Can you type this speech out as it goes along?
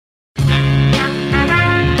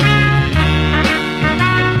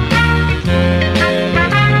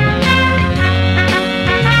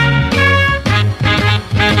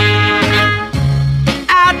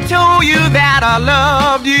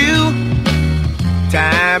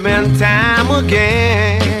time and time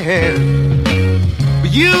again.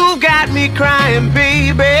 But you got me crying,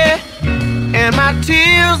 baby, and my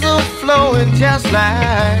tears are flowing just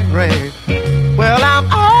like rain. Well, I'm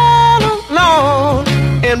all alone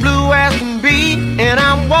and blue as can be, and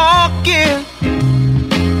I'm walking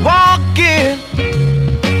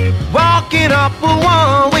up a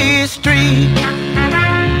one-way street.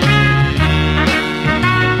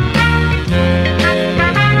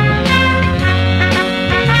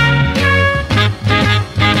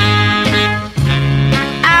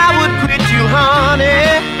 I would quit you, honey,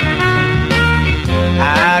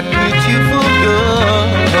 I'd quit you for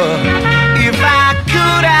good. If I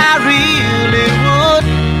could, I really would.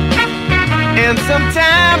 And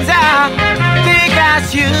sometimes I think I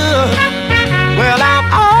should. Well, I'm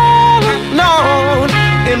all alone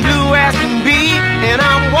and blue as can be, and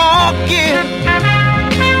I'm walking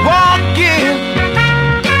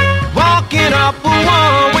up a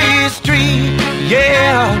one-way street.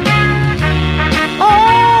 Yeah.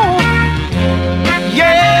 Oh,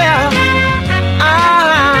 yeah.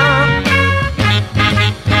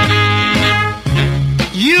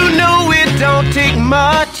 You know it don't take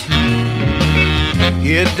much.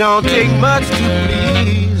 It don't take much to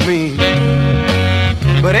please me.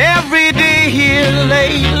 But every day here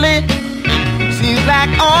lately seems like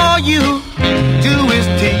all you do is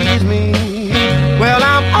tease me. Well,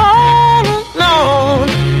 I'm all alone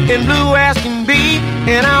and blue as can be,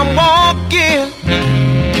 and I'm walking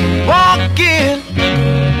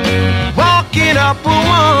up a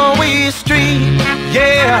one-way street.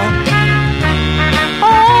 Yeah.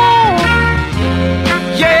 Oh,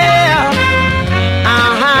 yeah.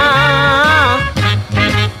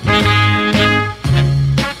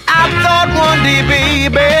 One day,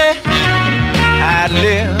 baby, I'd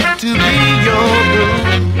live to be your groom.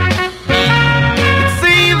 It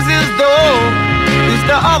seems as though it's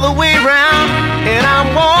the other way round, and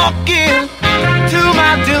I'm walking to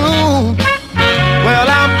my doom. Well,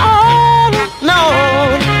 I'm all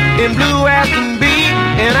alone and blue as can be,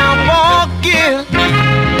 and I'm walking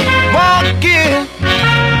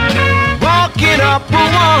up a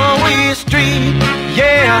one-way street.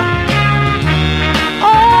 Yeah.